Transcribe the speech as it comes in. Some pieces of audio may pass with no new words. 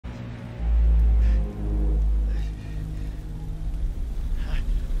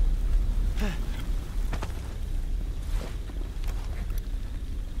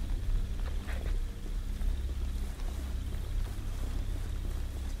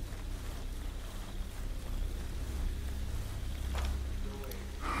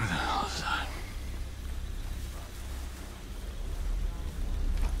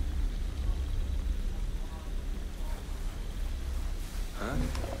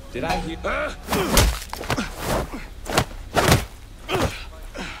Did I hear?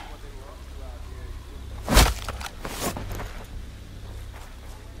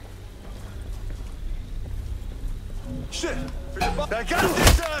 Shit! I got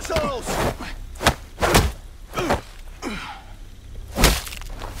these assholes!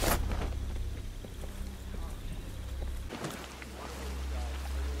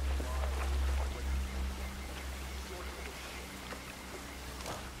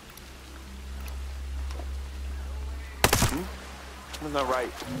 I'm not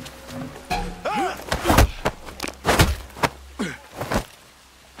right.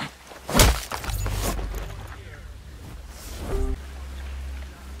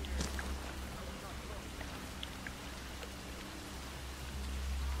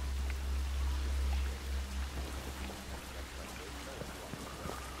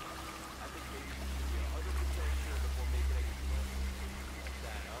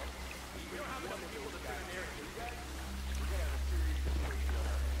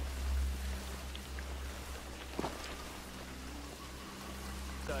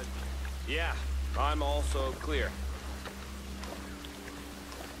 Yeah, I'm also clear.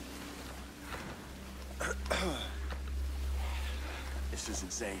 This is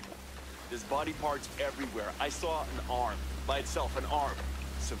insane. There's body parts everywhere. I saw an arm. By itself, an arm.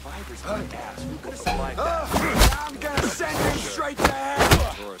 Survivor's my ass. Who could have survived that? I'm gonna send him straight to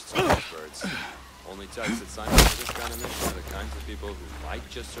hell! Tourists are birds. Only types that sign up for this kind of mission are the kinds of people who might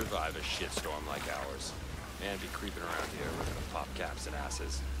just survive a shitstorm like ours. Man, be creeping around here, we're gonna pop caps and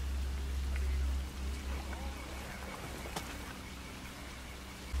asses.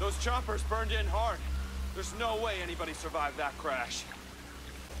 Those choppers burned in hard. There's no way anybody survived that crash.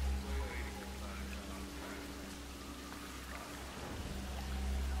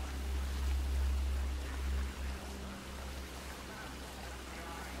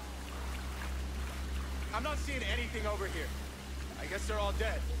 I'm not seeing anything over here. I guess they're all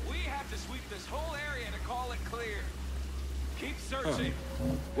dead. We have to sweep this whole area to call it clear. Keep searching.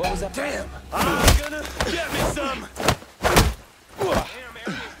 What was that? Damn! I'm gonna get me some! Damn,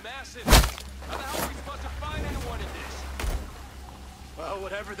 area's massive. How the hell are we supposed to find anyone in this? Well,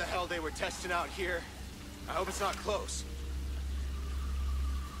 whatever the hell they were testing out here, I hope it's not close.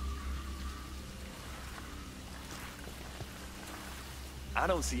 I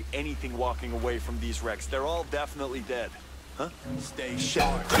don't see anything walking away from these wrecks. They're all definitely dead. Huh? Stay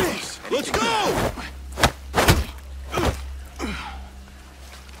sharp. Jeez, let's go!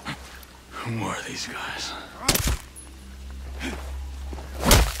 Who are these guys?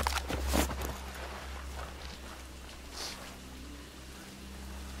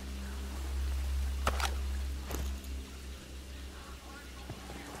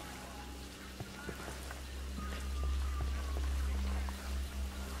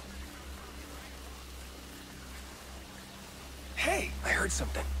 Hey, I heard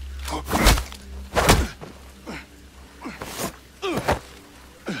something.